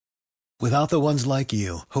Without the ones like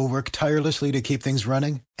you, who work tirelessly to keep things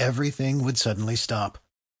running, everything would suddenly stop.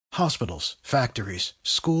 Hospitals, factories,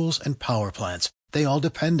 schools, and power plants, they all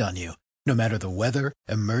depend on you. No matter the weather,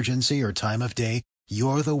 emergency, or time of day,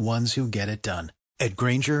 you're the ones who get it done. At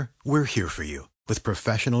Grainger, we're here for you with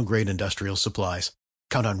professional-grade industrial supplies.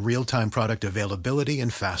 Count on real-time product availability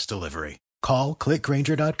and fast delivery. Call, click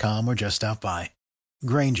Grainger.com, or just stop by.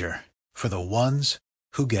 Grainger, for the ones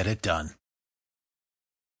who get it done.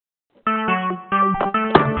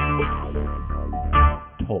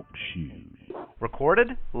 Talk shoes.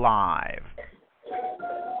 Recorded live.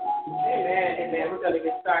 Amen. We're going to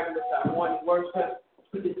get started with our morning worship.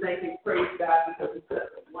 We just thank and praise God because He's such a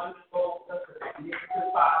wonderful, such a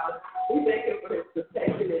magnificent Father. We thank Him for His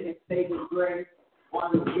protection and His saving grace.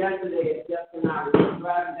 On yesterday, as Jeff and I were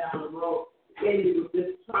driving down the road, and He was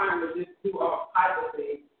just trying to just do all type of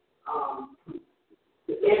things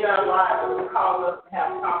to end our lives and cause us to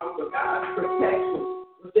have problems with God's protection.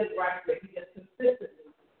 We're just right there. He just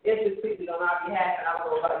consistently interceded on our behalf, and I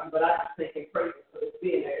don't know about you, but I just thank and praise Him for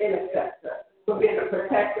being an intercessor, for being a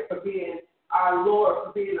protector, for being our Lord,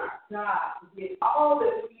 for being our God, for being all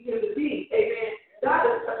that we need Him to be. Amen. God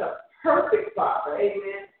is such a perfect Father.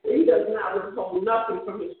 Amen. He does not withhold nothing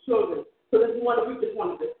from His children. So this morning, we just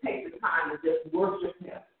wanted to take the time and just worship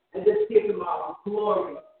Him and just give Him all the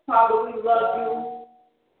glory. Father, we love you.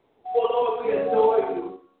 Oh, Lord, we adore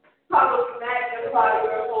you. Father, we magnify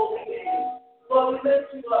your holy name. Lord, we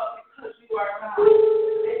lift you up because you are God.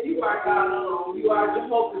 And you are God alone. You are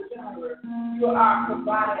Jehovah Jireh. You are our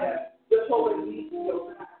provider. Jehovah Nissi,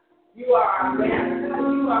 oh God. You are our master.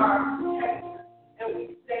 You are our protector. And we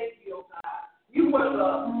thank you, oh God. You were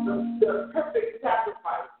the perfect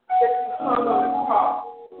sacrifice that you hung on the cross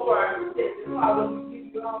for our sins. Father, we give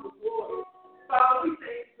you all the glory. Father, we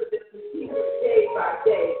thank you for this day by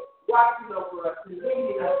day, watching over us and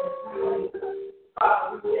leading us and healing us.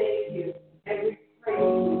 Father, we thank you and we praise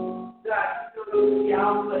you. God, you know the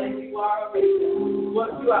Alpha and you are Omega.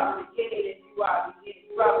 Lord, you are the beginning and you are the end.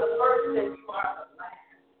 You are the first and you are the last.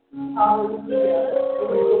 Hallelujah. And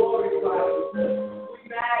we glorify you. We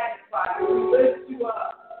magnify you. We lift you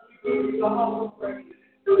up. We give you the humble praise.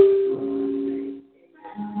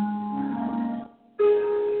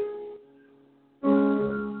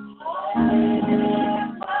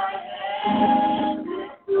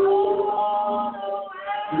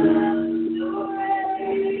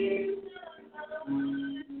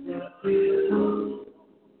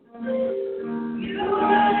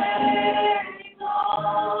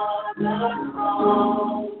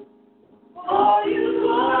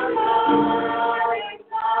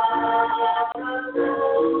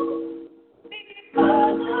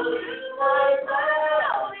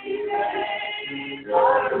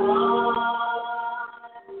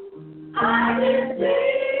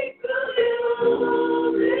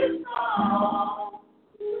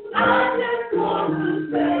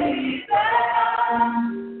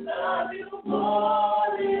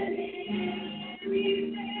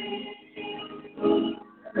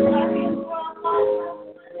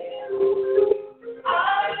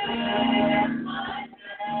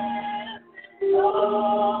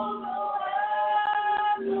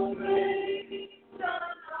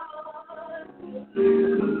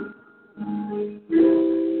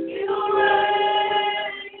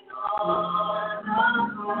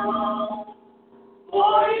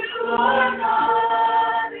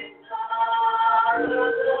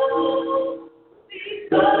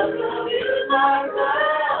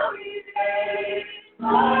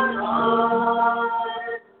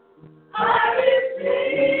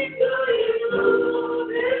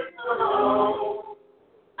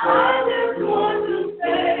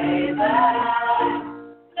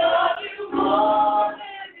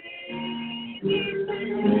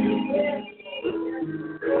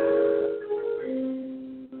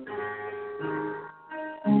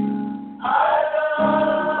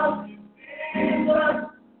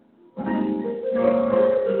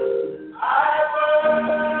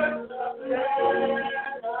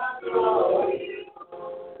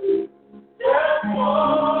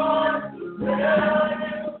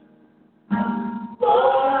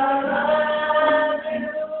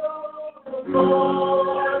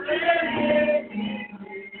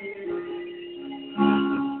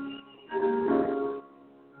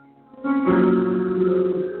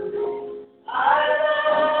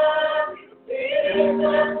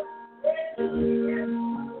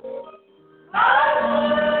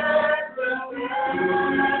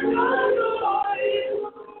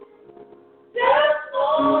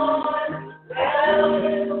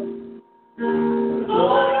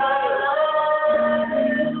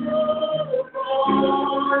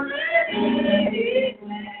 Amen.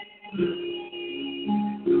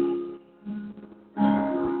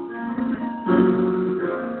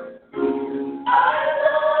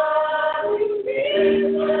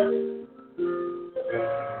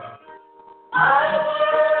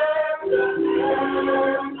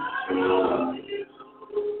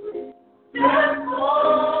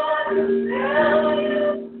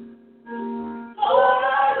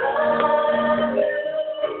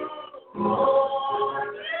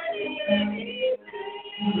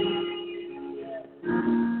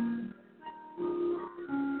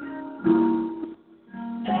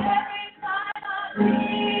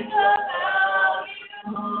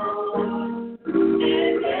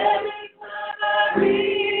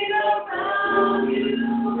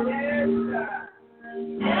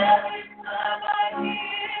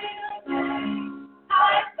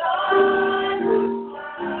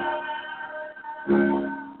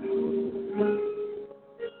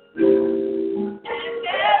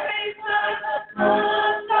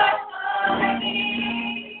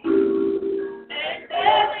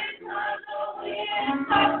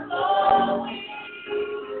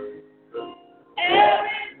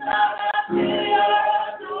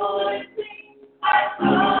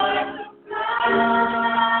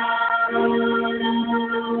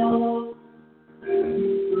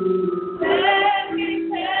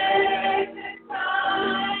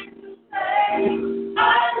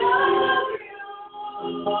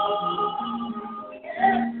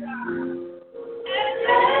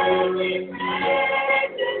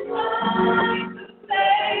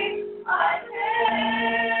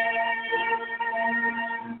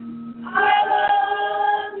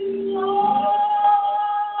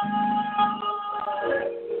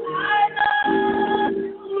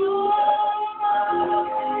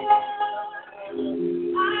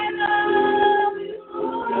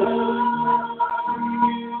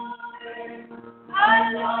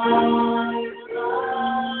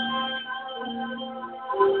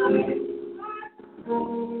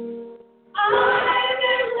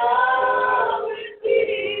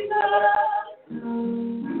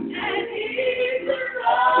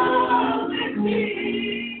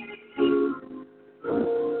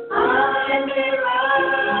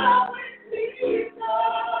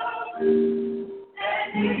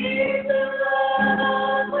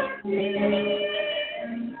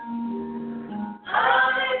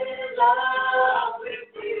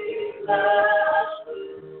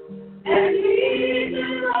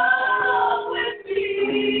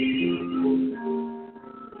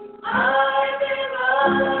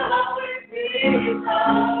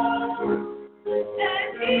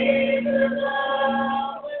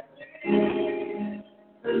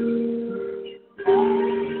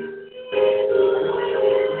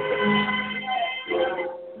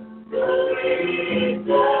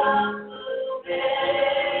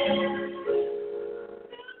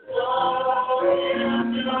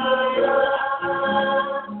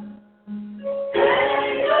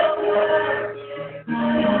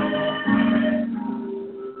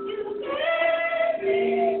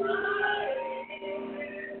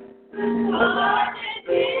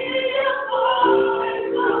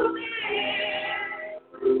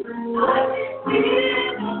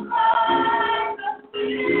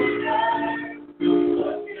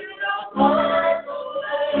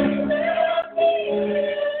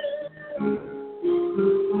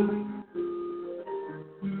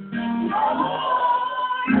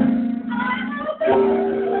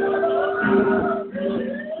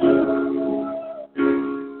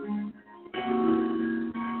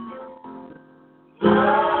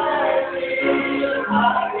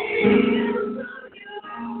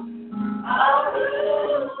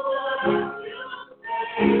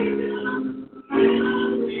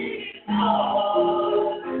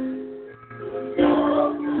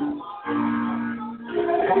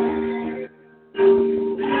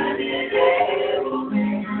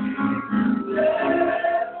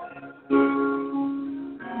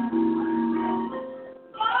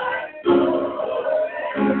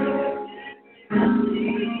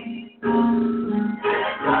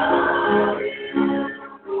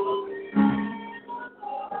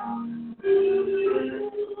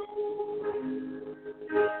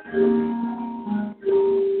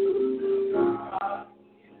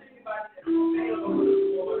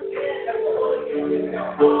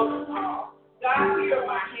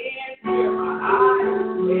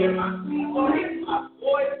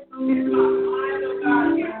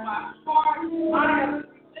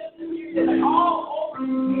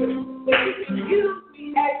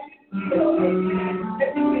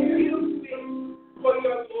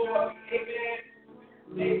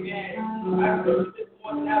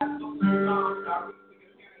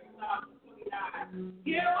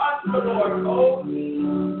 Give unto the Lord, O ye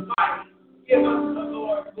mighty. Give unto the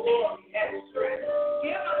Lord glory and strength.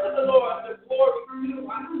 Give unto the Lord the glory due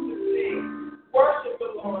unto his name. Worship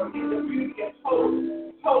the Lord in the beauty of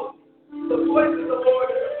holiness. The voice of the Lord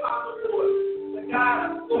is upon the Lord, the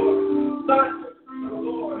God of glory. Thunder, the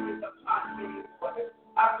Lord is upon many waters.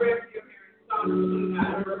 I read to you here in Psalm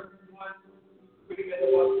 29, verse 1. Pretty good, the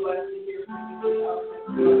Lord bless you here.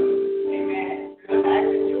 Amen. We're going to ask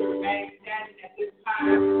that you remain standing at this time.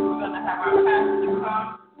 We're going to have our pastor come.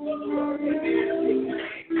 The Lord. Amen.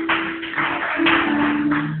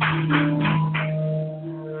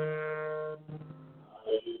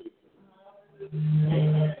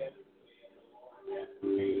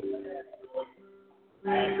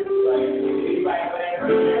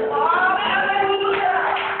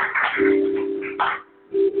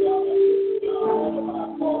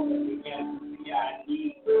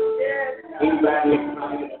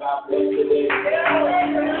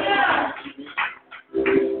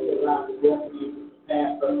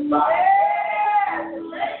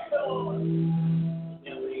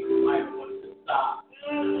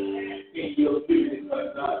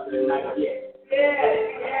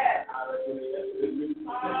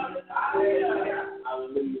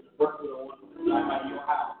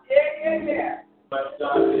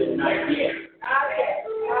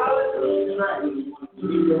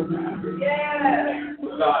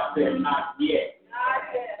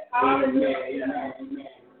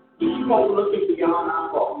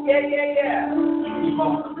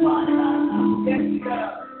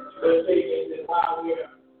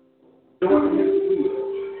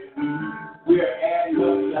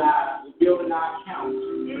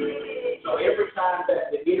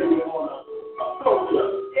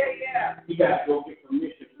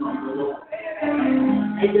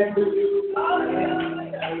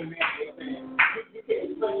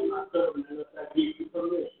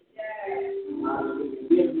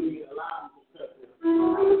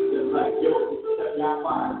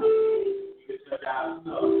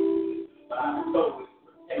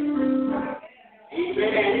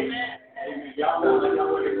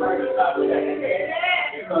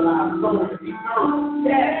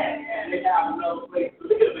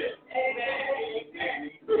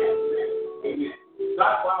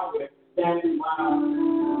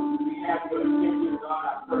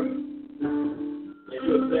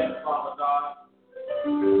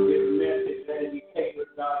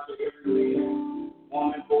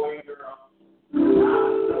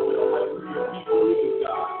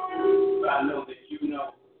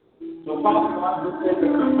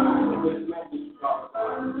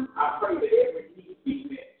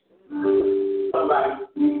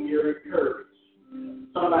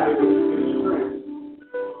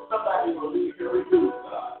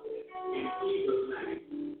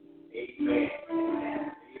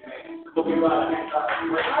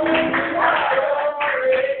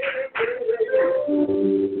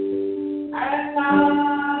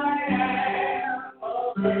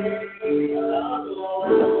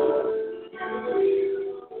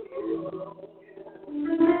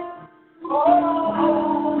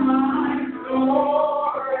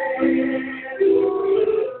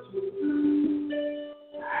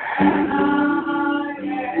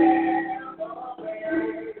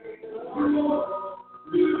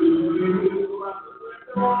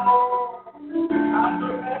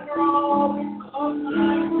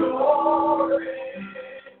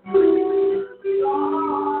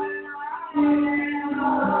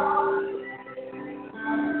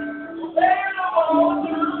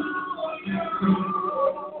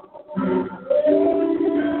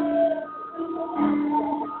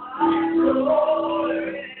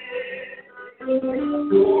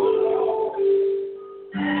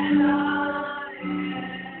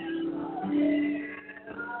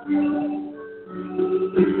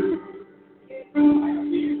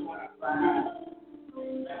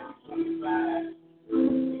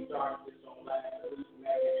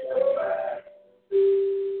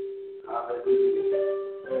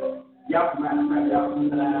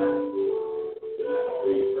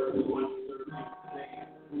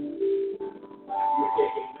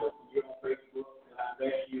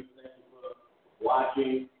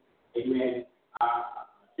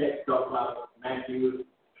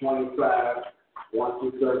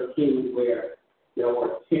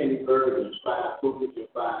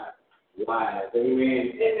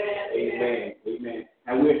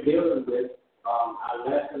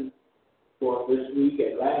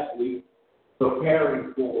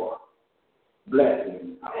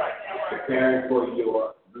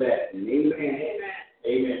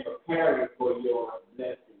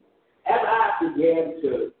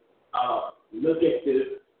 look at this,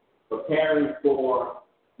 preparing for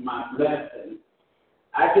my lesson,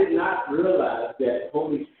 I did not realize that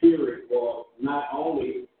Holy Spirit was not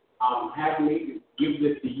only having me to give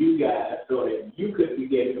this to you guys so that you could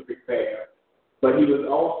begin to prepare, but he was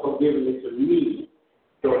also giving it to me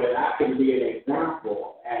so that I can be an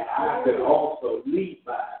example and I could also lead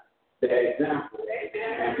by that example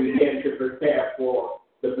and begin to prepare for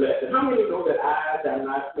the blessing. How many know that eyes have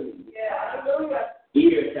not seen?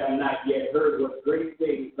 Ears have not yet heard what great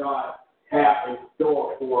things God has in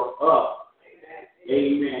store for us.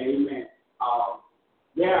 Amen. Amen.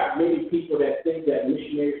 There are many people that think that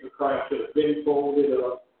missionaries for Christ should have been folded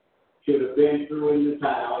up, should have been through in the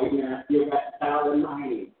towel. Amen. I still got the towel in my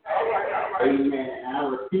hand. Amen. And I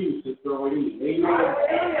refuse to throw it in. Amen.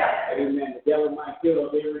 Amen. The devil might kill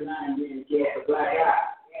us every now and then and give us a black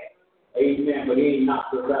eye. Amen. But he ain't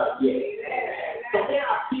knocked us out yet. So there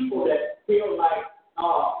are people that feel like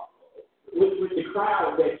with the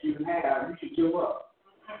crowd that you have, you should give up.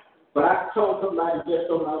 But I told somebody just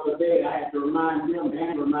on the other day, I had to remind them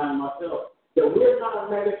and remind myself that we're not a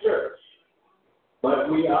mega church, but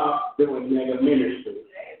we are doing mega ministry.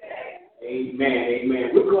 Amen.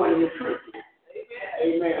 Amen. We're going in the trenches.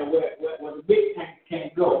 Amen. Where the big tank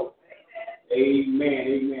can't go. Amen.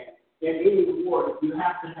 Amen. In any war, you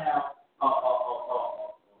have to have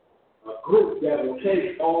a group that will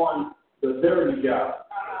take on the dirty job.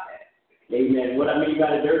 Amen. What I mean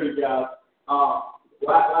by the dirty job,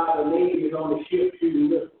 while the Navy is on the ship shooting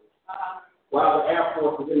missiles, while the Air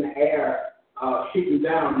Force is in the air shooting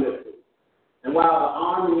down missiles, and while the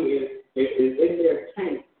Army is in their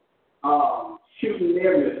tank shooting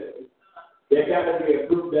their missiles, there's got to be a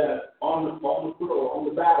group that's on the floor, on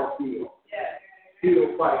the battlefield,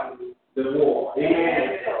 still fighting the war.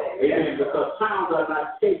 Amen. Amen. Because towns are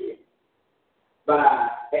not taken by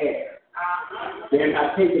air. They're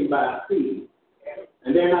not taken by sea.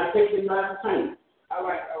 And they're not taken by the tank. All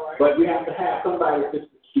right. But we have to have somebody to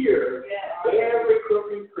secure every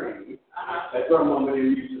crook and cranny, as our mama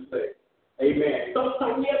used to say. Amen. So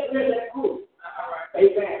we have to have that group.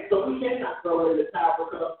 Amen. So we cannot throw in the towel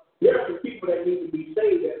because there are some people that need to be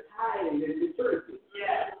saved that's hiding in the churches.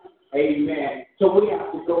 Amen. So we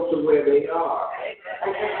have to go to where they are.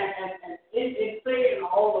 And in saying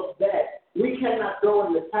all of that, we cannot throw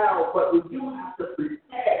in the towel, but we do have to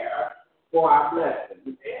prepare for our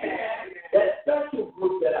blessing. That special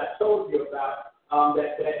group that I told you about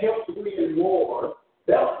that helps win war,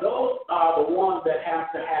 those are the ones that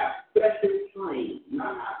have to have special training.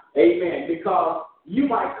 Amen. Because you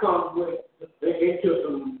might come into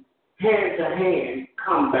some hand-to-hand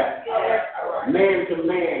combat,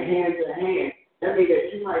 man-to-man, hand-to-hand. That means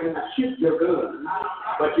that you might not shoot your gun,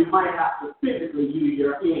 but you might have to physically use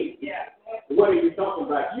your hand. What are you talking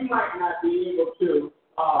about? You might not be able to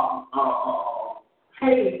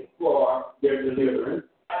pay for their deliverance.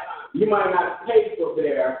 You might not pay for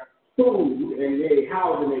their food and their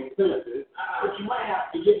housing expenses, but you might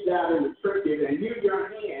have to get down in the churches and use your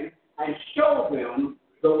hand and show them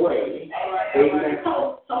the way. Amen.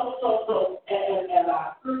 So, and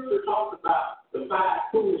our scripture talks about the 5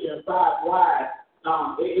 foolish and 5 wise.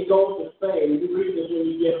 It goes to say, and you read this when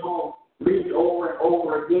you get home, read it over and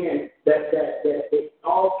over again, that it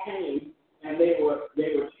all came and they were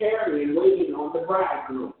tarrying, waiting on the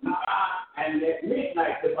bridegroom. And at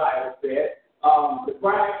midnight, the Bible said,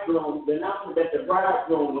 the announcement that the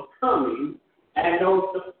bridegroom was coming, and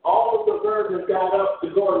all of the virgins got up to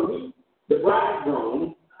go and meet the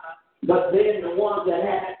bridegroom, but then the ones that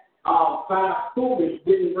had 5 foolish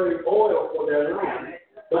didn't bring oil for their lamp,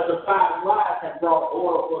 but the 5 wise had brought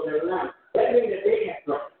oil for their lamp. That means that they had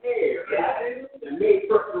prepared and made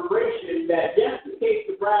preparation that just in case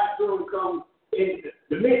the bridegroom comes in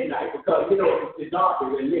the midnight, because it's darker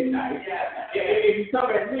than midnight. If you come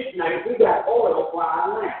at midnight, we got oil for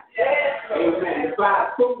our lamp. Amen. The 5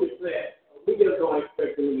 foolish said, we just don't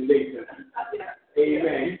expect them in the daytime.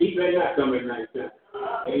 Amen. He better not come at night time.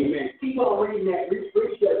 Amen. Keep on reading that. Read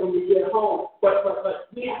that when you get home. But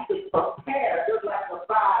we have to prepare, just like the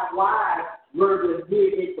 5 wise virgins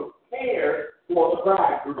did. They prepared for the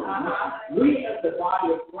bridegroom. We as the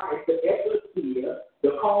body of Christ, the ecclesia,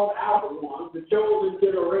 the called out ones, the chosen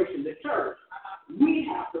generation, the church, we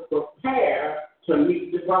have to prepare to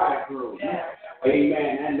meet the bridegroom.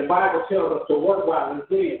 Amen. And the Bible tells us to work while it's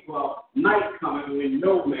day, while night coming when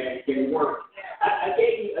no man can work. I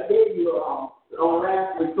gave you on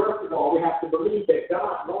last week. First of all, we have to believe that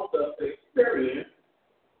God wants us to experience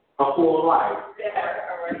a full life.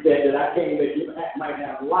 He said that I came that you might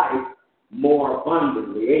have life more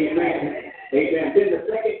abundantly. Amen. Amen. Then the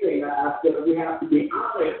second thing I said, we have to be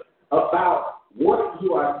honest about what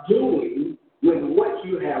you are doing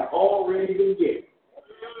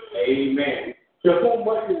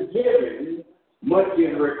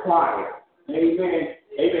Amen.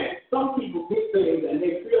 Amen. Some people get things and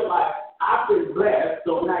they feel like I've been blessed,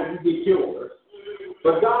 so now you get yours.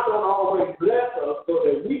 But God don't always bless us so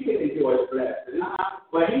that we can enjoy the blessing.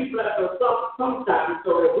 But He blesses us sometimes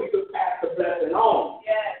so that we can pass the blessing on.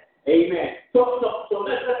 Yes. Amen. So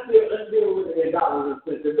let's deal with it in dollars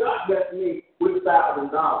and cents. If God blessed me with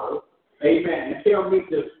 $1,000, amen, and tell me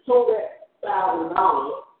to sow that $1,000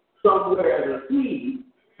 somewhere as a seed,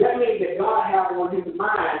 that means that God has on His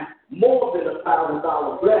mind more than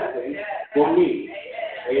 $1,000 blessing for me.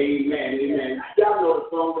 Amen. Amen. Y'all know the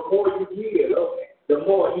song, the more you give, the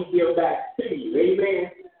more He gives back to you.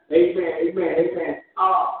 Amen. Amen. Amen. Amen.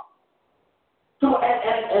 So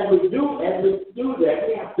as we do that,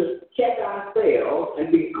 we have to check ourselves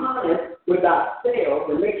and be honest with ourselves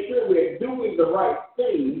and make sure we're doing the right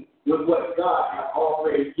thing with what God has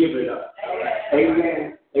already given us.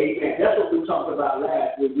 Amen. Amen. That's what we talked about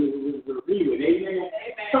last week. We were reviewing. Amen.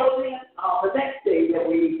 So then, the next thing that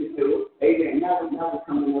we need to do, amen, now we're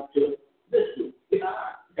coming up to this week.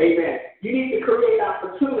 Amen. You need to create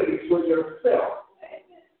opportunities for yourself.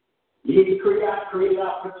 You need to create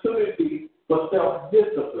opportunities for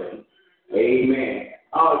self-discipline. Amen.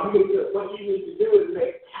 What you need to do is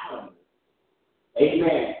make calendars.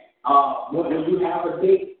 Amen. When you have a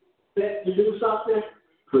date set to do something,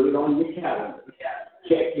 put it on your calendar.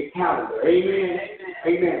 Check your calendar. Amen.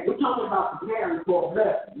 Amen. We're talking about preparing for a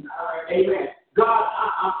blessing. Amen. God,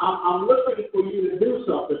 I'm looking for you to do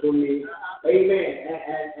something for me. Amen.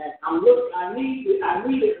 And I need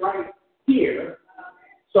it right here.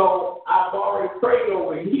 So I've already prayed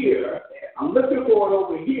over here. I'm looking for it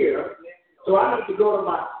over here. So I need to go to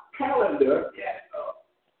my calendar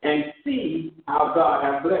and see how God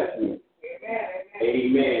has blessed me.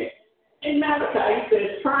 Amen. In Malachi, He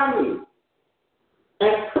says, try me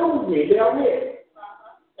and prove me therewith.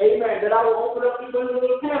 Amen. That I will open up the windows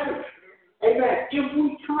of heaven. Amen. If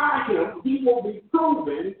we try Him, He will be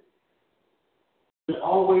proven to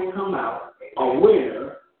always come out a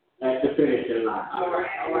winner at the finishing line. All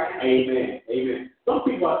right. Amen. Amen. Some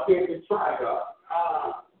people are scared to try God.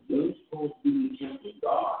 You're supposed to be tempting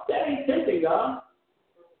God. That ain't tempting God.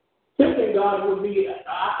 Tempting God would be,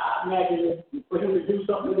 I imagine, for Him to do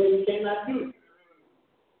something that He cannot do.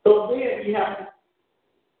 So then you have to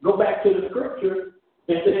go back to the scripture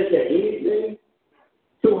and say, is there anything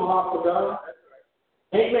too hard for God?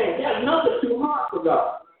 Amen. There's nothing too hard for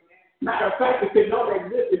God. Matter of fact, if it don't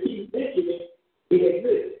exist, if He's mentioning it, it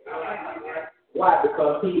exists. Why?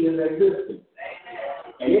 Because He is existing.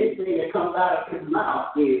 And anything that comes out of His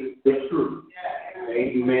mouth is the truth.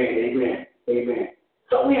 Amen. Amen. Amen.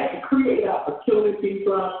 So we have to create opportunities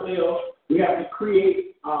for ourselves. We have to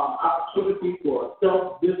create opportunities for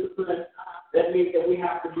self-discipline. That means that we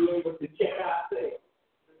have to be able to check ourselves.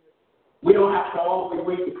 We don't have to always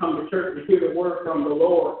wait to come to church to hear the word from the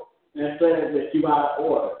Lord and say that you're out of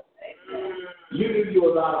order. You knew you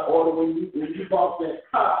was out of order when you bought that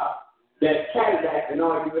car, that Cadillac, and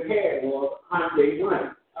all you had was Hyundai money.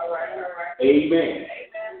 All right. Amen.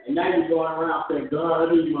 And now you're going around saying, God,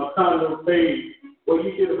 I need my condo paid. Well,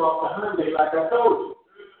 you should have bought the Hyundai like I told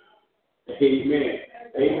you. Amen.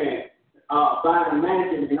 Buying a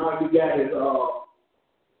mansion and all you got is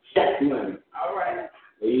check money. All right.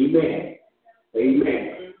 Amen.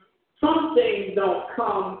 Some things don't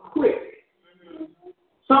come quick.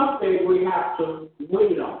 Some things we have to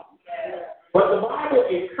wait on. But the Bible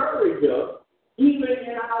encourages us, even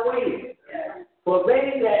in our waiting. For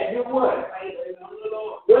they that do what?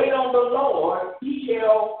 Wait on the Lord, He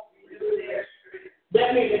shall.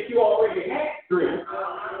 That means that you already had strength.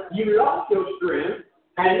 You lost your strength,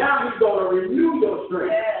 and now He's going to renew your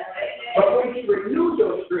strength. But when He renews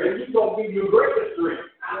your strength, He's going to give you greater strength.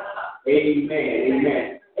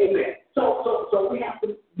 Amen. So we have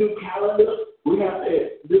to do calendars. We have to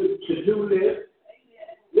do to-do lists.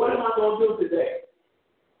 What am I going to do today?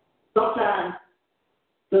 Sometimes,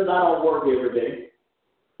 since I don't work every day,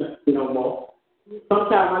 no more,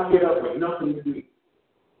 sometimes I get up with nothing to do.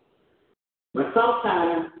 But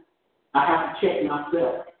sometimes I have to check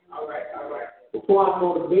myself. All right. Before I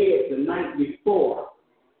go to bed the night before,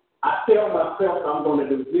 I tell myself I'm going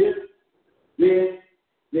to do this,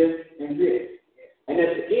 and this. And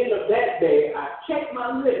at the end of that day, I check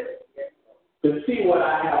my list to see what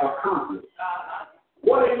I have accomplished.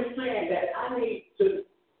 What are you saying? That I need to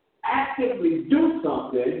actively do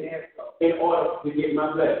something in order to get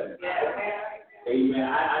my blessing. Amen.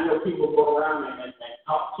 I know people go around and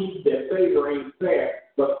teach that favor ain't fair,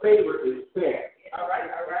 but favor is fair. All right.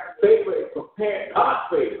 Favor is prepared. God's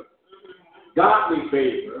favor. Godly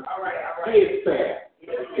favor is fair.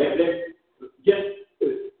 Just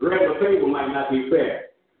regular favor might not be fair.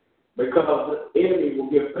 because the enemy will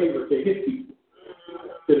give favor to his people,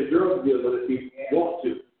 to the drug dealer if he wants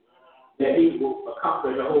to, that he will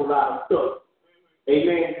accomplish a whole lot of stuff.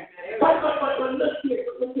 Amen. But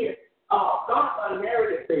look here. God's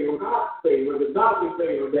unmerited favor, God's favor, the godly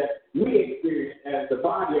favor that we experience as the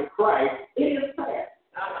body of Christ, it is fair.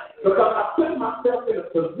 Because I put myself in a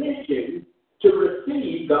position to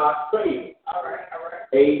receive God's favor. All right.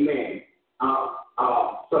 Amen.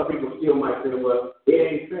 Some people still might say, well, it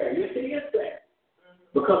ain't fair. Yes, it is fair.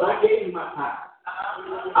 Because I gave my time.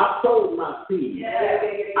 I sowed my seed.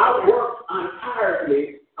 I worked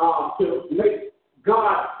entirely to make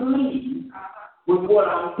God pleased with what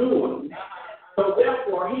I'm doing. So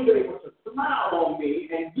therefore, he's able to smile on me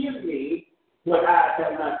and give me what eyes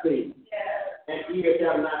have not seen and ears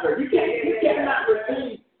have not heard. You cannot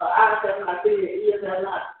receive eyes have not seen and ears have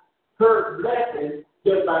not heard blessings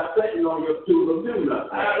just by sitting on your stool and doing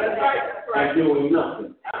nothing. And doing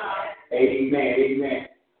nothing. Amen.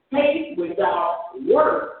 Faith without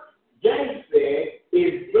work, James said,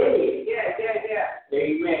 is dead.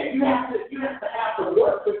 Amen. You have to have to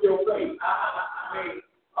work with your faith.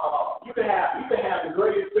 You can have the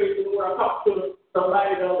greatest faith in the world. I talked to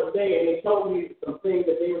somebody the other day, and they told me some things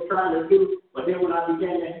that they were trying to do, but then when I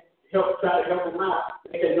began to try to help them out,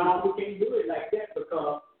 they said, no, we can't do it like that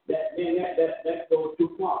because that goes too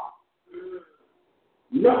far.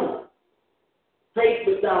 No. Faith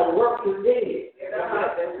without work is dead.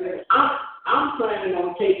 I'm planning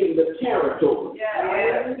on taking the territory.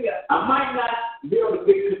 I might not build a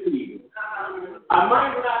big cathedral. I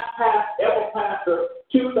might not ever pastor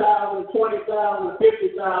 2,000, 20,000,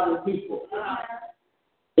 50,000 people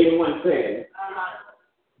in one setting.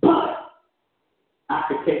 But I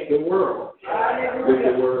could take the world with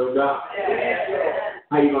the word of God.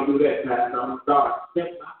 How you going to do that, Pastor? I'm going to start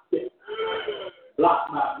step by step, block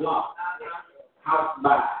by block, house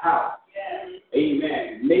by house.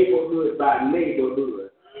 Amen. Neighborhood by neighborhood,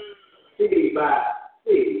 city by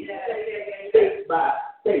city, state by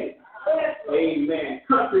state. Amen.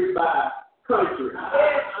 Country by country.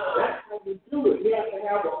 That's how we do it. We have to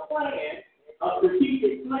have a plan, a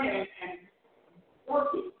strategic plan, and work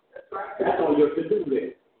it. That's on your to-do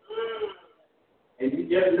list. And you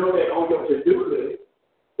just know that on your to-do list,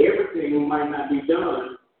 everything might not be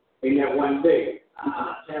done in that one day.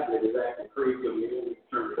 My tablet is acting crazy on me. Let me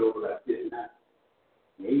turn it over like this now.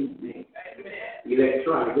 Amen.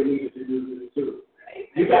 Electronic, it needs to do this too.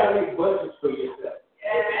 You got to make budgets for yourself.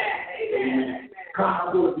 Amen. God,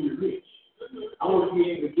 I want to be rich. I want to be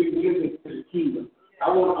able to give giving to the kingdom. I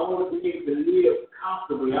want to be able to live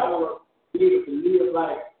comfortably. I want to be able to live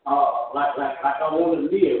like I want to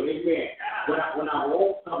live. Amen. When I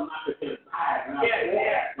want something, I can just buy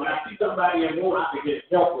it. When I see somebody in want, I can just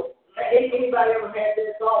help them. Anybody ever had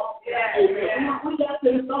that thought? Amen. We got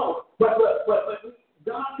this thought, but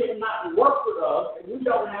God cannot work with us, and we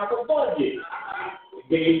don't have a budget.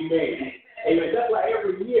 Amen. That's why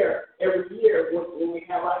every year when we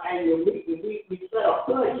have our annual meeting, we set a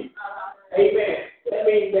budget. Amen. That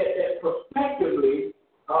means that prospectively,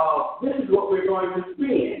 this is what we're going to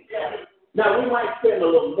spend. Now, we might spend a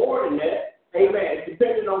little more than that. Amen.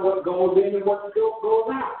 Depending on what goes in and what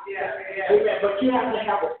goes out. Amen. But you have to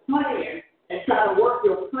have a plan and try to work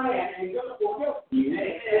your plan, and God will help you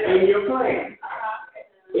in your plan.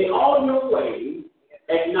 In all your ways,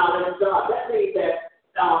 acknowledge God. That means that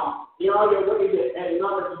in all your ways,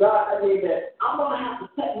 acknowledge God. That means that I'm going to have to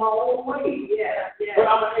set my own ways. But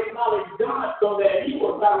I'm going to acknowledge God so that He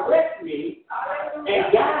will direct me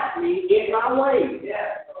and guide me in my ways.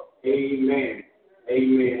 Amen.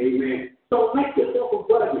 So make yourself a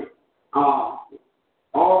budget. All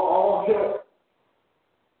help.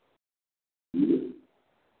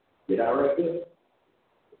 Did I write this?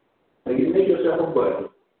 So you make yourself a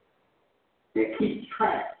budget and keep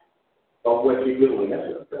track of what you're doing. That's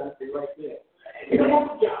what I'm trying to say right there. In the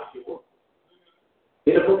book of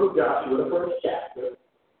Joshua, the first chapter,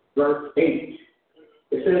 verse 8,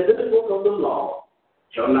 it says, "This book of the law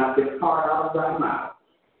shall not depart out of thy mouth."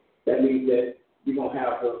 That means that you're going to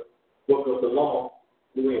have the book of the law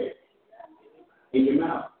where? In your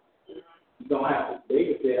mouth. You're going to have to.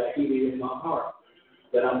 David said, "I hid it in my heart,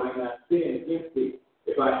 that I might not sin against thee."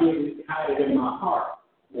 If I hide it in my heart,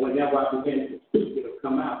 whenever I begin to speak, it'll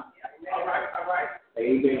come out. All right.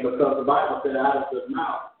 Amen. Because the Bible said, out of the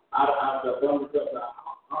mouth, out of the abundance of the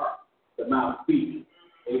heart, the mouth speaks.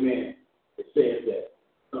 Amen. It says that.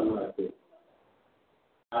 Something like this.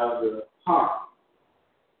 Out of the heart,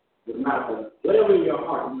 the mouth, whatever in your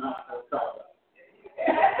heart, you're not going to talk about.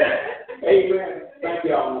 Amen. Thank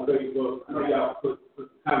y'all on Facebook. I know y'all put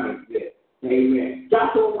comments there. Amen.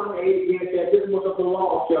 Joshua 1:8 again said, "This book of the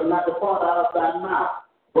law shall not depart out of thy mouth,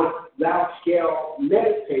 but thou shalt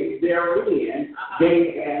meditate therein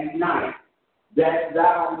day and night, that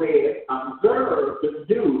thou mayest observe to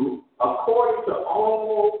do according to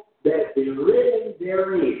all that is written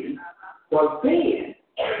therein. For then,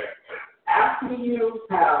 after you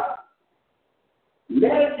have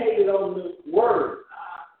meditated on this word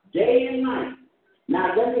day and night,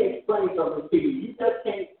 now let me explain something to you. You just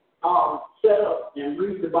can't set up and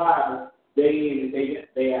read the Bible day in and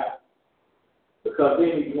day out, because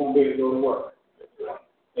then you won't be able to go to work.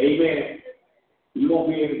 Amen. You won't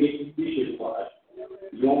be able to get your dishes washed.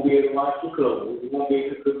 You won't be able to wash your clothes. You won't be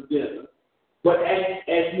able to cook dinner. But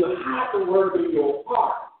as you hide the word in your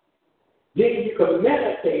heart, then you can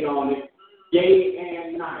meditate on it day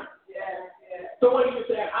and night. So what are you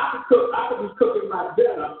saying? I could be cooking my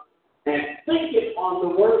dinner and thinking on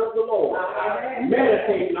the word of the Lord,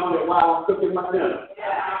 meditating on it while I'm cooking my dinner.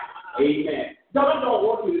 Amen. God don't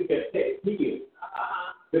want you to just take pills,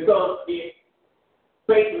 because if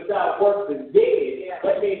faith without works is dead,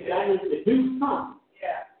 that means that I need to do something.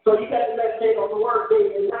 So you got to meditate on the word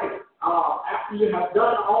day and night. After you have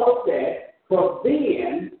done all of that, for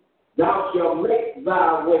then thou shalt make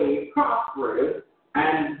thy way prosperous,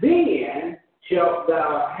 and then shalt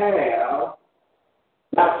thou have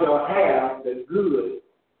the good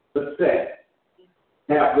success.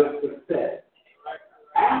 Have good success.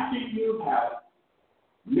 After you have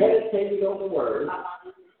meditated on the word,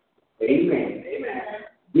 amen,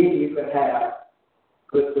 then you can have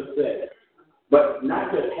good success. But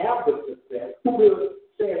not just have good success. Who will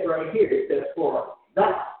say it right here? It says, for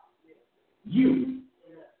thou,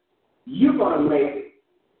 you're going to make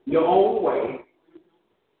your own way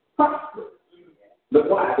prosperous. But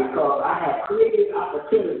why? Because I have created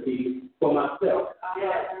opportunities for myself.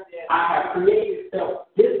 I have created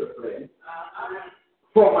self-discipline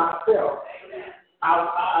for myself.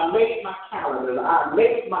 I made my calendar. I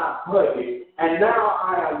made my budget. And now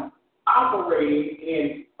I am operating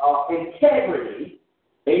in integrity.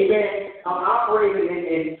 Amen. I'm operating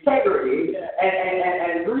in integrity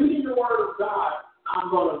and reading the Word of God. I'm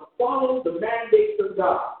going to follow the mandates of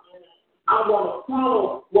God. I'm going to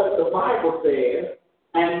follow what the Bible says,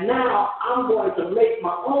 and now I'm going to make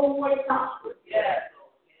my own way prosperous.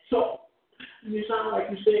 So you sound like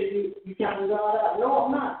you said you counting God out. No,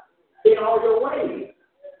 I'm not. In all your ways,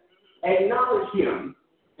 acknowledge Him,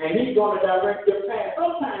 and He's going to direct your path.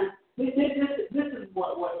 Sometimes this is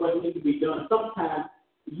what needs to be done. Sometimes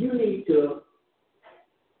you need to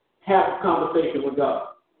have a conversation with God.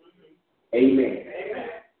 Amen.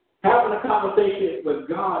 Having a conversation with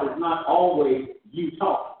God is not always you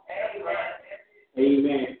talking.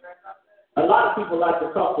 Amen. A lot of people like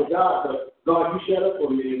to talk to God, but God, you shut up for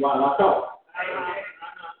me while I talk.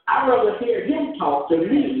 I'd rather hear Him talk to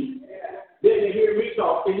me than to hear me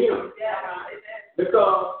talk to Him.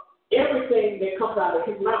 Because everything that comes out of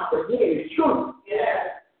His mouth again is true.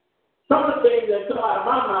 Some of the things that come out of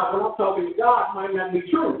my mouth when I'm talking to God might not be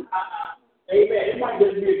true. Amen. It might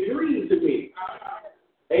just be a dream to me.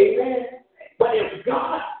 Amen. But if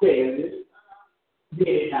God says it, then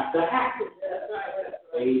it has to happen.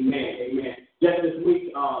 Amen. Just this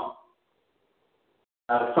week, I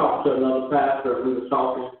was talking to another pastor. We were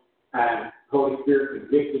talking, and Holy Spirit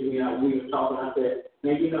convicted me. We were talking. I said,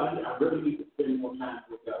 man, I really need to spend more time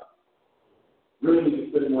with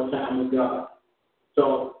God.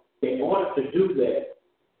 So in order to do that,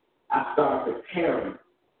 I started preparing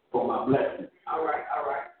for my blessing. All right.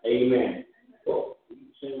 Amen. Well, you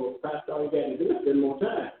say, well, Pastor, all you got to do is spend more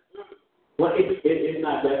time. Well, it's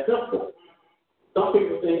not that simple. Some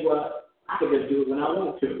people think, well, I can just do it when I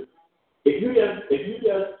want to. If you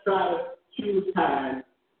just try to choose time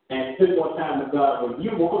and spend more time with God when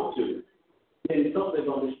you want to, then something's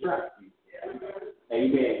going to distract you.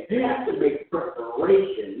 Amen. You have to make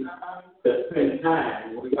preparations to spend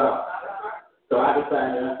time with God. So I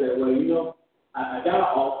decided, I said, well, I got an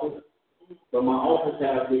office, but my office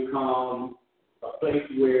has become a place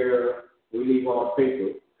where we leave our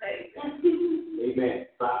papers. Amen.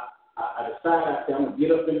 So I decided, I said, I'm going to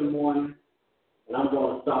get up in the morning and I'm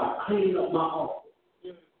going to start cleaning up my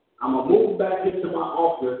office. I'm going to move back into my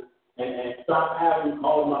office and stop having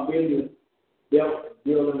all of my business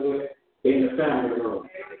dealing with in the family room.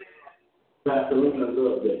 Pastor Luna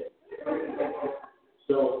loves that.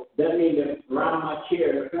 So that means that around my chair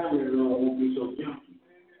in the family room won't be so junky.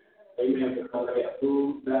 Amen. Because I got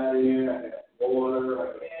food out there, I got water, I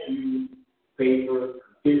got shoes, paper,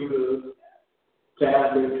 computers,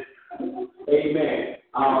 tablets. Amen.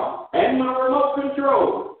 And my remote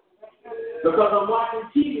control. Because I'm watching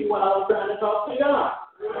TV while I was trying to talk to God.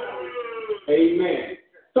 Amen.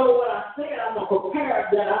 So what I said, I'm going to prepare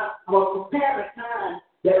I was prepared a time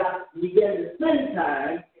that I began to spend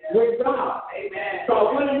time with God. Amen. So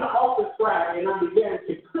I went in the office Friday and I began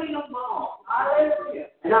to clean up my office. Hallelujah.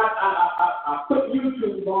 And I put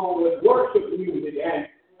YouTube on with worship music, and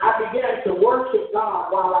I began to worship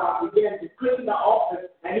God while I began to clean the office,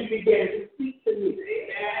 and He began to speak to me.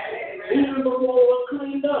 Amen. Even before it was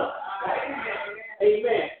cleaned up.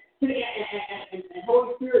 Amen. And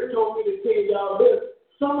Holy Spirit told me to tell y'all this.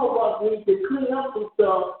 Some of us need to clean up some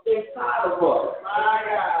stuff inside of us.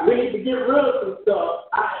 We need to get rid of some stuff.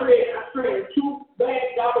 I traded 2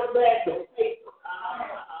 garbage bags of paper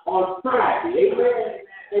on Friday. Amen.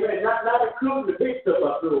 Amen. Not including the big stuff I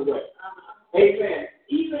threw away. Amen.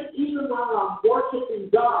 Even while I'm worshiping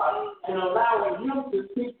God and allowing Him to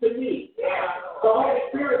speak to me. The Holy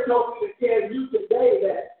Spirit told me to tell you today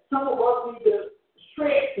that some of us need to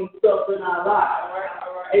shred some stuff in our lives.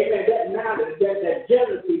 Amen. That malice, that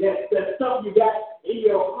jealousy, that stuff you got in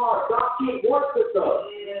your heart. God can't work with us.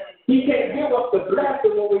 He can't give us the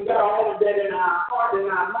blessing when we got all of that in our heart and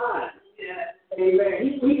our mind. Amen.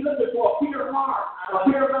 He's looking for a pure heart, a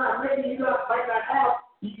pure mind. Maybe you might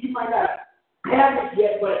not have it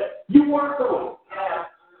yet, but you work on it.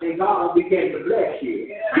 And God will begin to bless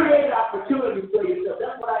you. Create opportunity for yourself.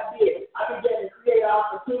 That's what I did. I began to create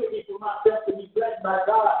opportunity for myself to be blessed by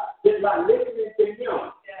God just by listening to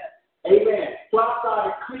Him. Amen. So I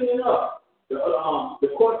started cleaning up. The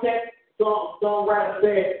quartet songwriter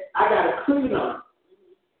said, I got to clean up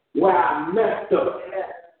where I messed up.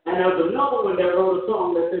 And there was another one that wrote a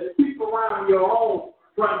song that said, sweep around your own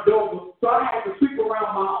front door. So I had to sweep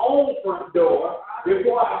around my own front door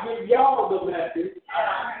before I give y'all the message.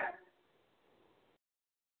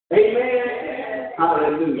 Amen.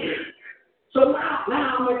 Hallelujah. So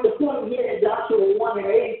now I'm at the point here in Joshua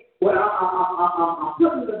 1:8 where I'm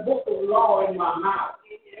putting the book of law in my mouth.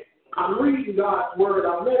 I'm reading God's word.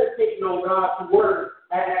 I'm meditating on God's word.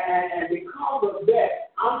 And because of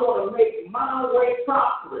that, I'm going to make my way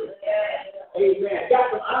prosperous. Amen.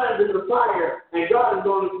 Got some irons in the fire, and God is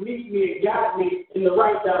going to lead me and guide me in the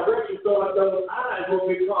right direction so that those irons will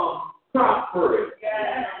become prosperous.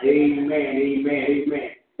 Amen. Amen. Amen.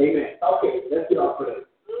 Amen. Okay, let's get off of that.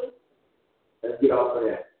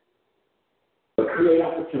 But create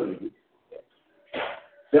opportunities.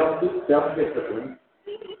 Self-discipline.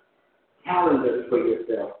 Calendars for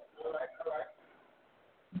yourself.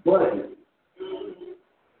 Budget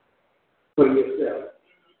for yourself.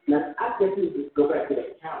 Now, I think we just go back to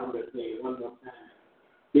that calendar thing one more time.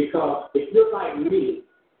 Because if you're like me,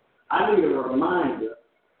 I need a reminder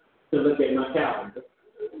to look at my calendar.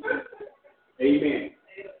 Amen.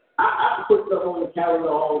 I put stuff on the calendar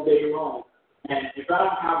all day long. And if I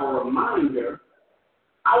don't have a reminder,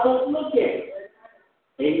 I won't look at it.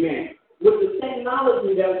 Amen. With the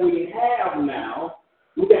technology that we have now,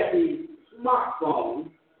 we got these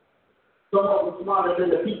smartphones. Some of them smarter than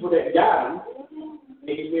the people that got them.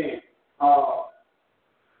 Amen.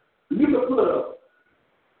 You can put a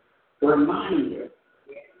reminder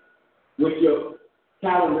with your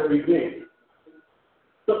calendar event.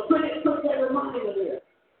 So put that reminder there.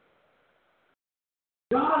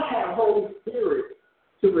 God has Holy Spirit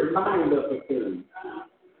to remind us of things.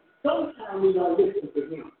 Sometimes we don't listen to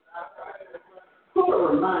Him. Put a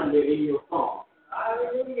reminder in your phone.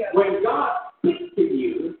 When God speaks to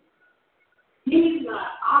you, He's not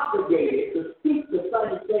obligated to speak the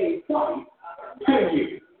same thing twice to you.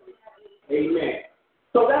 Amen.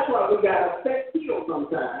 So that's why we got to set still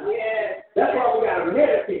sometimes. That's why we got to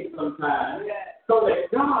meditate sometimes. So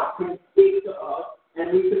that God can speak to us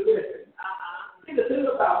and we can listen. See, the thing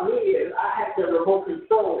about me is I have the remote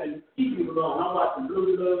control and keep you alone. I'm watching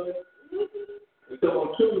Blue Love. Until on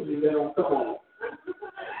Tuesday, they don't come on.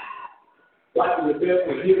 Watching the best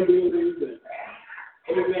of Hill Buildings and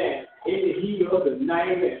amen. In the heat of the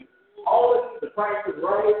night and all this, the price is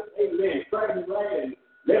right. Amen. Price is right. And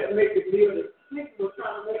let's make a deal. The six was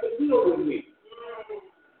trying to make a deal with me.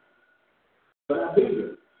 But I beat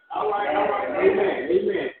it. All right. Amen.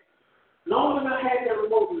 Amen. Long as I had that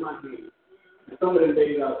remote in my hand. And some of the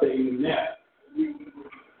days I'll say even that.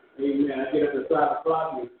 Amen. I get up at 5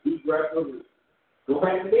 o'clock and eat breakfast and go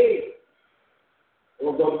back to bed.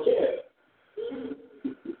 Or go to church.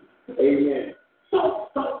 Amen. So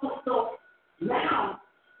now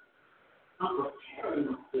I'm preparing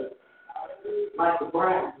myself like the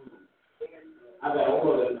bride. I got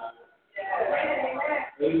oil in my lamp.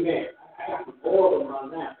 Amen. I got some oil in my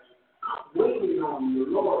lamp. I'm waiting on the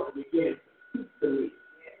Lord to begin to speak to me.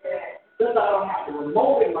 Since I don't have the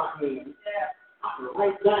remote in my hand, I can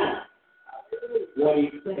write down what He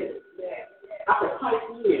says. I can type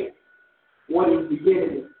in what He's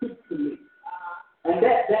beginning to speak to me. And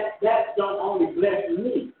that don't only bless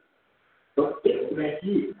me, but it bless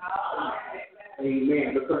you.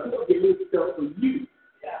 Amen. Because he'll give me stuff for you.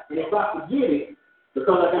 And if I forget it,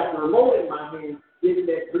 because I got the remote in my hand, then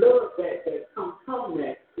that blood that comes from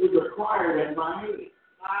that is required in my hand.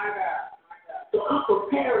 My God. So I'm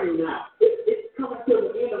preparing now. It's coming to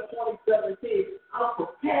the end of 2017. I'm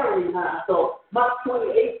preparing now. So my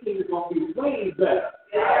 2018 is going to be way better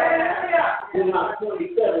than my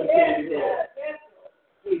 2017 is.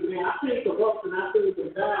 Amen. I see the ups and I see the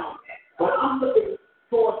downs, but I'm looking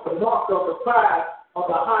towards the mark of the prize of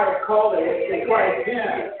the higher calling in Christ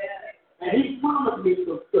Jesus. And he promised me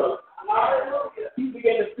some stuff. He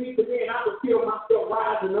began to speak to me, and I could feel myself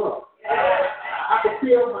rising up. I could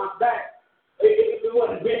feel my back. It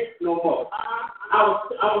wasn't bent no more. I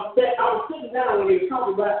was sitting down when he was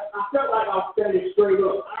talking about it. I felt like I was standing straight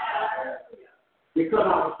up because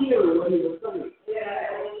I was hearing what he was saying.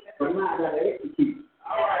 But now I got to execute.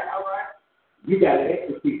 All right. You got to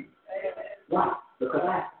execute. Why? Because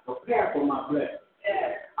I have to prepare for my blessing.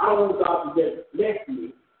 I don't want God to just bless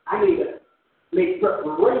me. I need to make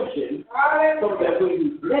preparation so that when he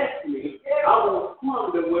bless me, I won't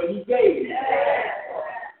squander what he gave me.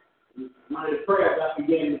 One of the prayers I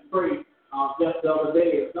began to pray just the other day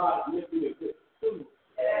is, God, make me a good steward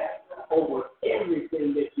over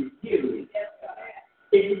everything that you give me.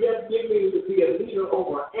 If you just give me to be a leader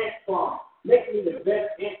over an ant farm, make me the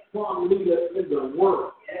best ant farm leader in the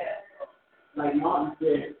world. Like Martin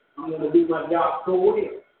said, I'm going to do my job so well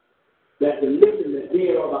that the living, the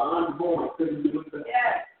dead, or the unborn couldn't do it.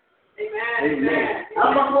 Amen.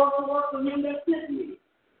 I'm going to work for him that sent me.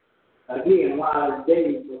 Again, wise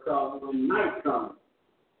days, because when night comes,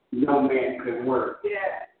 no man can work.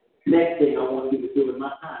 Next thing I want you to do, in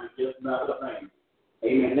my time is just about the same.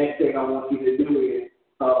 Amen. Next thing I want you to do is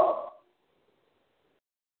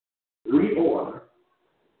reorder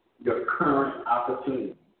your current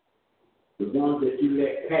opportunities. The ones that you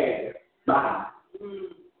let pass by,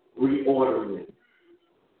 reorder them.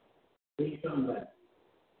 What are you talking about?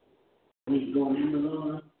 When you going in the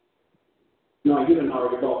Lord? No, you done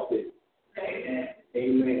already bought it.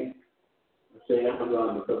 Amen. I say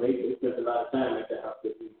Amazon because they spent a lot of time at the house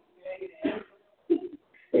with you.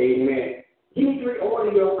 Amen. You need to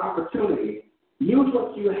reorder your opportunity. Use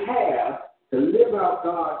what you have to live out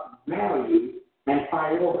God's values and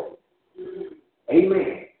priorities.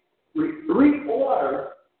 Amen. Reorder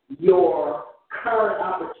your current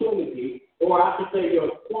opportunity, or I should say your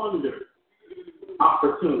squandered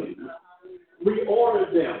opportunity.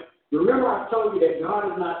 Reorder them. Remember I told you that God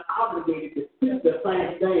is not obligated to spend the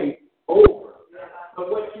same thing over. But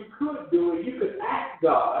what you could do is you could ask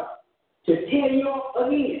God to tell you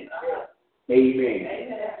again.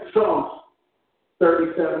 Amen. Psalms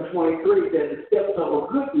 37:23 says the steps of a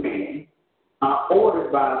good man are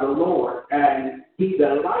ordered by the Lord, and he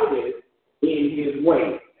delighted in his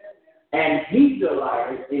way. And he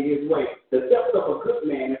delighted in his way. The steps of a good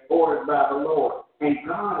man is ordered by the Lord, and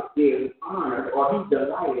God is honored, or he's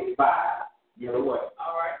delighted by your way.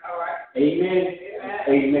 All right. Amen.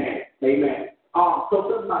 So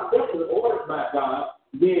since my steps are ordered by God,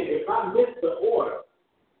 then if I miss the order,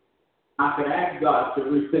 I can ask God to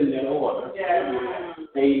rescind that order.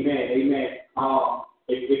 Amen.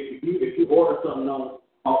 If you order something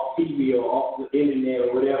off TV or off the internet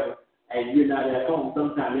or whatever, and you're not at home,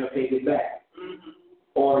 sometimes they'll take it back.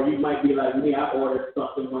 Or you might be like me. I ordered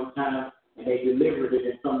something one time, and they delivered it,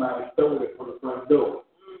 and somebody stole it from the front door.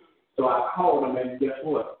 So I called them, and guess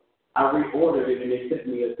what? I reordered it, and they sent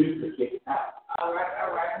me a duplicate out. All right.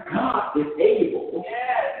 God is able.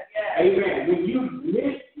 Amen. When you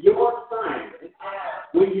miss your assignment,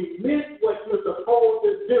 when you miss what you're supposed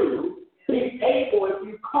to do, he's able, if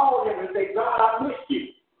you call him and say, God, I missed you,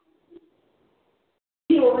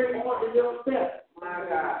 he'll reorder your steps. My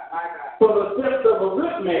God. So the steps of a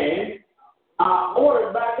good man are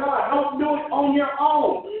ordered by God. Don't do it on your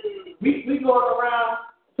own. We going around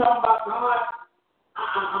talking about God.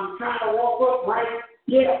 I'm trying to walk up right.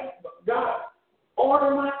 Yeah, God,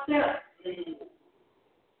 order my steps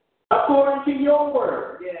according to your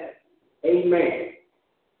word. Amen.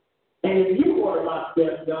 And if you order my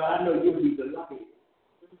steps, God, I know you'll be delighted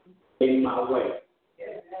in my way.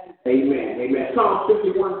 Amen. Psalm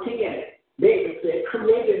 51:10, David said,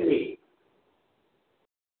 create in me.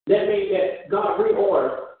 That means that God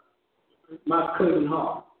reordered my clean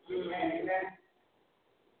heart.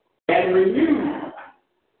 And renew.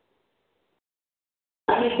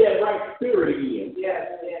 I need that right spirit again.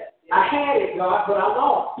 I had it, God, but I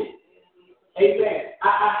lost it. Amen.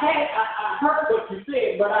 I heard what you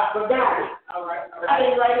said, but I forgot it. All right. I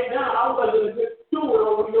didn't write it down. I wasn't a good steward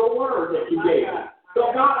over your word that you gave me.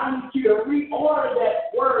 So, God, I need you to reorder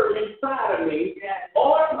that word inside of me.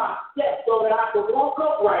 Order my steps so that I can walk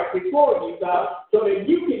upright before you, God, so that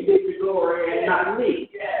you can get the glory and not me.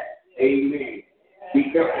 Amen. Be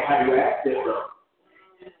careful how you act this up.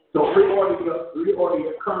 So reorder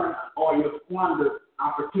your current or your squandered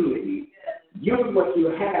opportunities. Use what you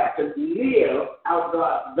have to live out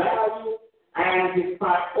God's value and His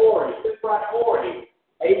priority. His priority.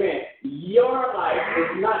 Amen. Your life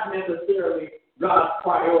is not necessarily God's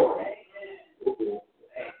priority. What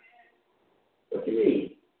do you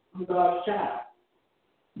mean? I'm God's child.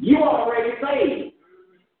 You already saved.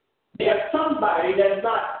 There's somebody that's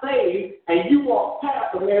not saved, and you walk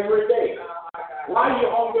past them every day. While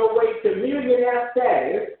you're on your way to millionaire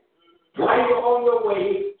status, while you're on your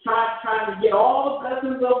way trying to get all the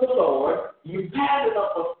blessings of the Lord, you pass it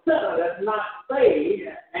up a sinner that's not saved,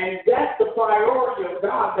 and that's the priority of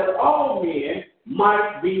God, that all men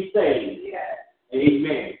might be saved.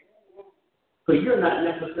 Amen. So you're not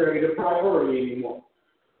necessarily the priority anymore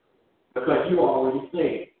because you already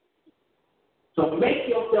saved. So make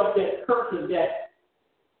yourself that person that,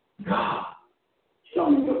 God, show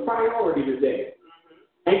me your priority today.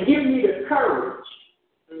 And give me the courage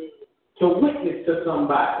to witness to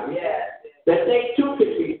somebody that they too can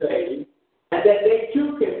be saved and that they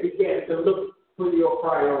too can begin to look for your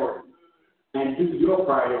priority and do your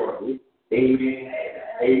priority. Amen.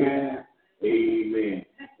 Amen. Amen.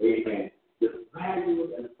 Amen. The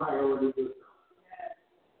value and the priority of God.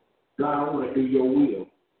 God, I want to do your will.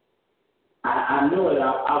 I know that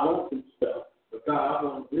I want some stuff, but God, I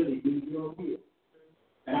want to really do your will.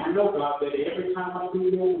 And I know, God, that every time I do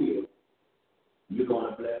your will, you're going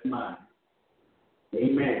to bless mine.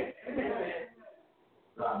 Amen.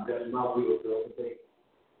 God bless my will the other day.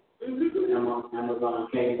 Amazon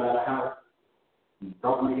came by the house and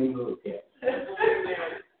brought me in little cat.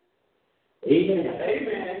 Amen.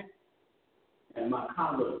 Amen. And my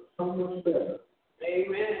car looks so much better.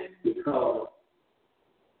 Amen. Because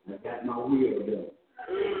I got my will done.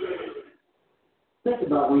 Think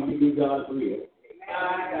about when you do God's will.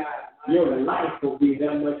 Your life will be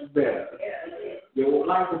that much better. Your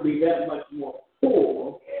life will be that much more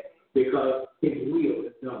full because His will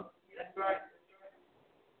is done.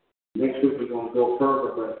 Next week we're going to go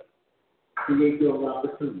further, but create those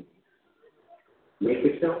opportunities. Make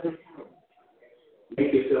yourself accountable.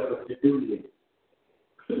 Make yourself a to-do list.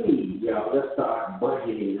 Please, y'all, let's start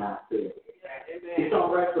budgeting ourselves. It's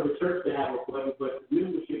all right for the church to have a budget, but the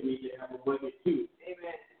membership needs to have a budget too.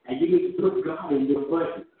 Amen. And you need to put God in your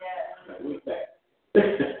budget. What's that?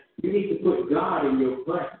 You need to put God in your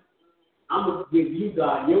budget. I'm going to give you,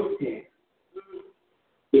 God, your 10.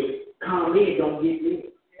 If Conrad don't get me,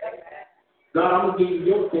 God, I'm going to give you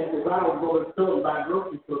your 10 because I don't go to the store and buy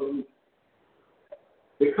groceries for the week.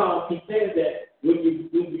 Because He says that when you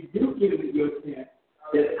do give me your 10,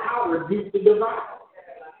 that I'll reduce the divide.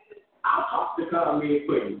 I'll talk to Conrad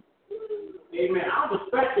for you. Amen. I'll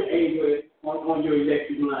respect your aid on your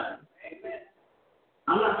electric line. Amen.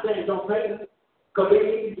 I'm not saying don't pay them, because they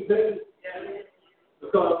need to pay them.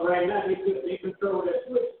 Because right now they control that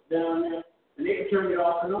switch down there, and they can turn it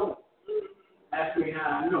off and on. Ask me how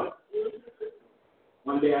I know.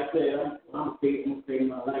 One day I said, I'm going to pay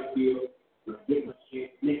my light bill, I'm going to get my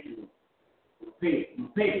shit next to me. I'm going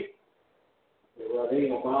to pay it. I said, well, they ain't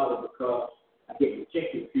going to bother because I get the check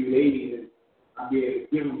in a few days, and I'll be able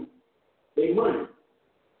to give them their money.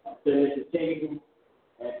 I said at the table,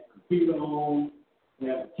 have the computer on,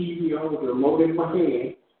 have the TV on, with the remote in my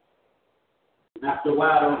hand. And after a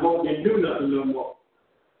while, the remote didn't do nothing no more.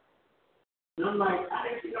 And I'm like, I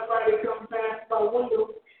didn't see nobody come past my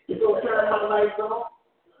window to go turn my lights on.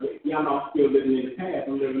 Y'all know I'm still living in the past.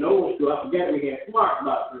 I'm living in the old school. I forgot we had smart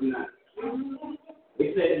boxes now.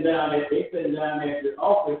 They sitting down at the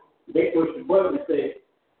office. They push the button and say,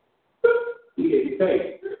 "He didn't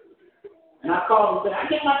pay." And I called and said, "I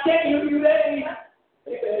get my check in a few days."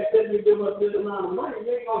 They said, "You give us this amount of money,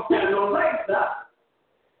 you ain't gonna turn no lights out."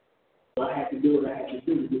 So I had to do what I had to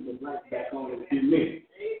do to get the lights back on in a few minutes.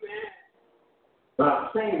 Amen. But I'm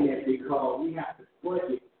saying that because we have to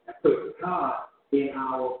budget and put God in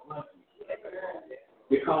our budget.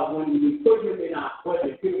 Because when we put Him in our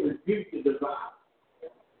budget, He'll reduce the divide.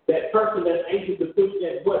 That person that's anxious to push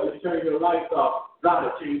that button to turn your lights off, God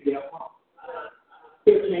will change their heart.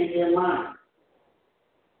 He'll change their mind.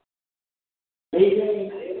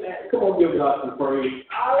 Amen. Come on, give God some praise.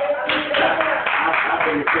 I've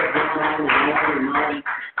been going on.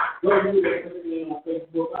 Go to you put it in on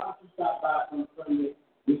Facebook. I want you to stop by from Sunday.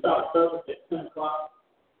 We start service at 10 o'clock.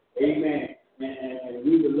 Amen. And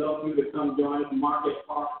we would love you to come join us. Market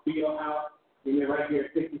Park Field House. Amen. Right here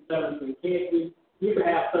at 67th and Kansas. You can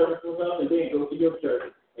have service with us and then go to your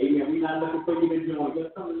church. Amen. We're not looking for you to join.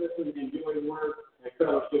 Just come and listen and enjoy the word and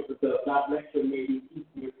fellowship with us. God bless you. May He keep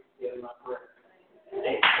you in my prayer.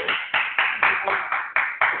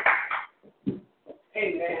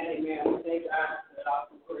 Amen. We thank God for that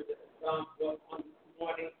awesome word that has gone forth on this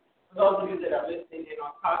morning. For those of you that are listening in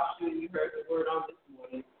on Talk Show, you heard the word on this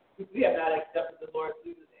morning. If you have not accepted the Lord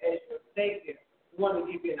Jesus as your Savior, we want to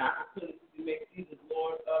give you an opportunity to make Jesus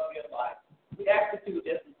Lord of your life. We ask that you would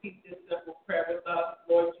just repeat this simple prayer with us.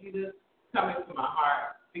 Lord Jesus, come into my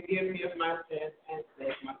heart. Forgive me of my sins and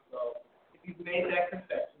save my soul. If you've made that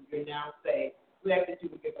confession, you're now saved. We ask that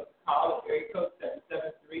you would give us a call at area code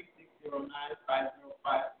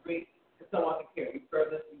 773-609-5053. If someone can carry you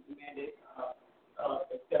further through the mandate of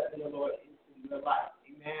accepting the Lord into your life.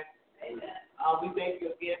 Amen. Amen. We thank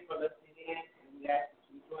you again for listening in, and we ask that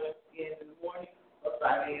you join us again in the morning for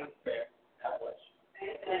 5 a.m. prayer. God bless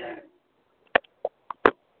you. Amen.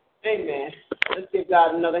 Amen. Let's give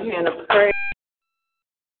God another hand of praise.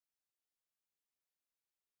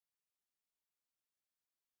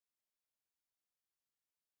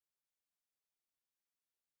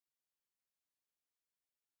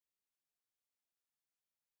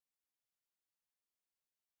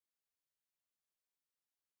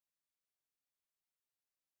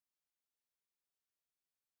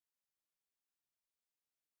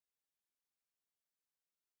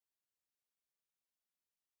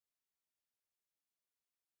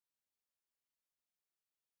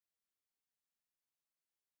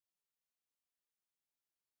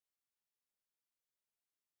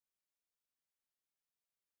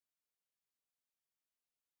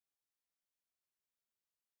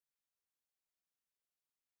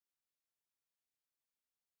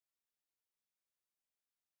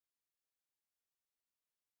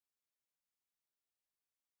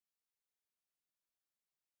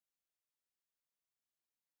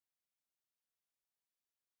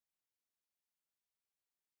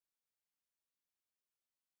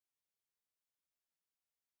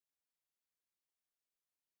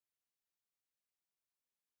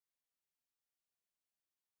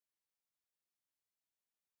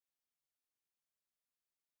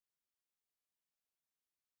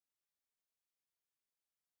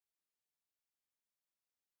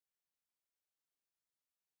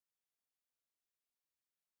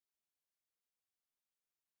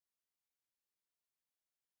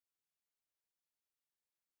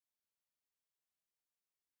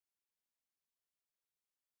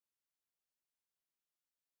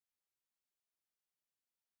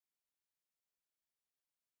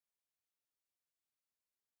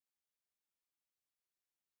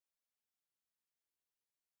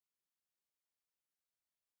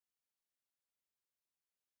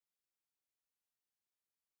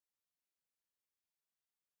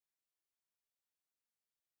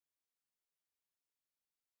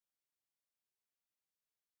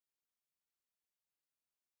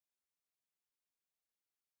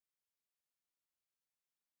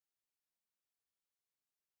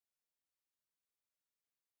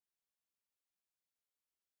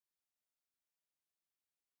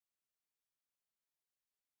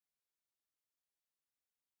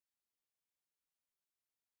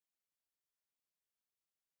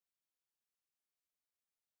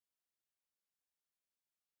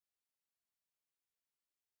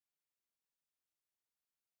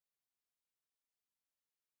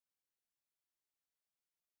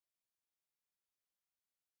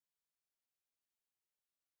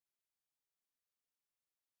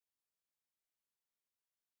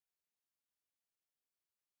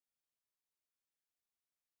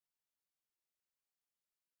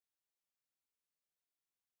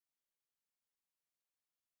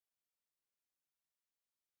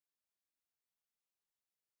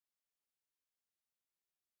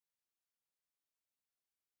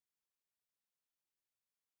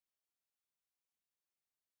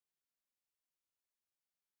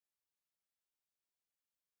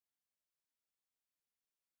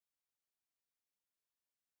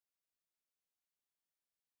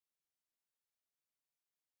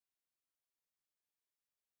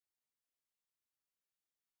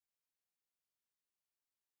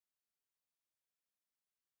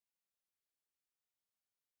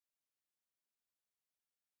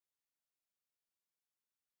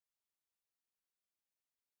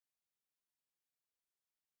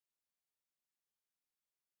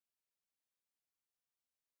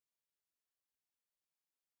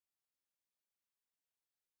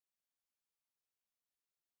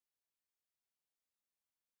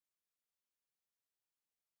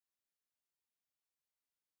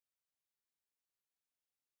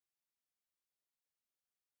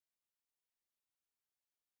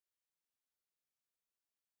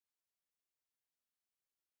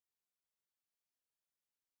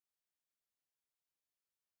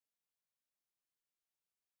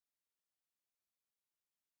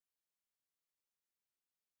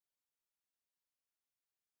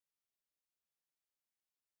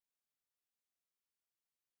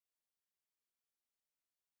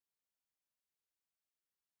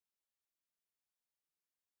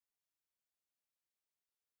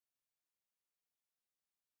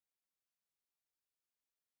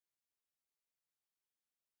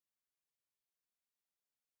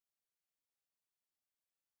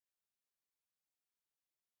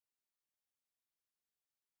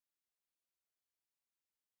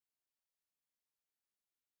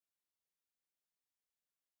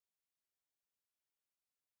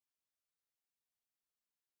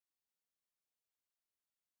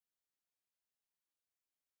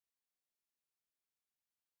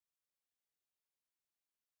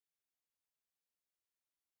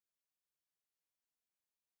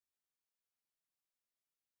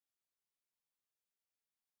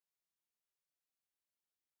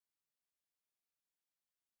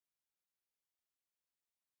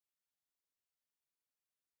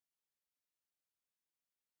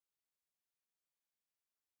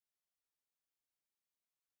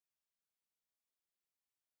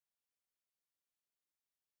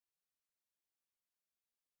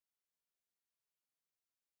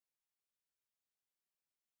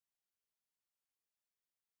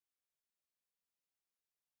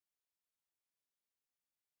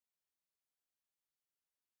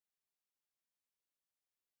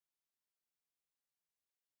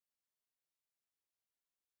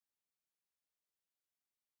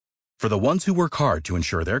 For the ones who work hard to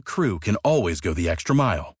ensure their crew can always go the extra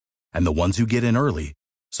mile, and the ones who get in early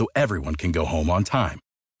so everyone can go home on time,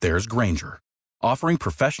 there's Grainger, offering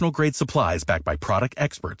professional-grade supplies backed by product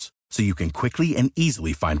experts so you can quickly and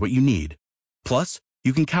easily find what you need. Plus,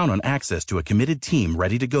 you can count on access to a committed team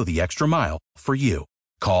ready to go the extra mile for you.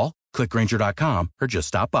 Call, click Grainger.com, or just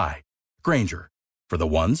stop by. Grainger, for the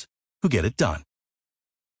ones who get it done.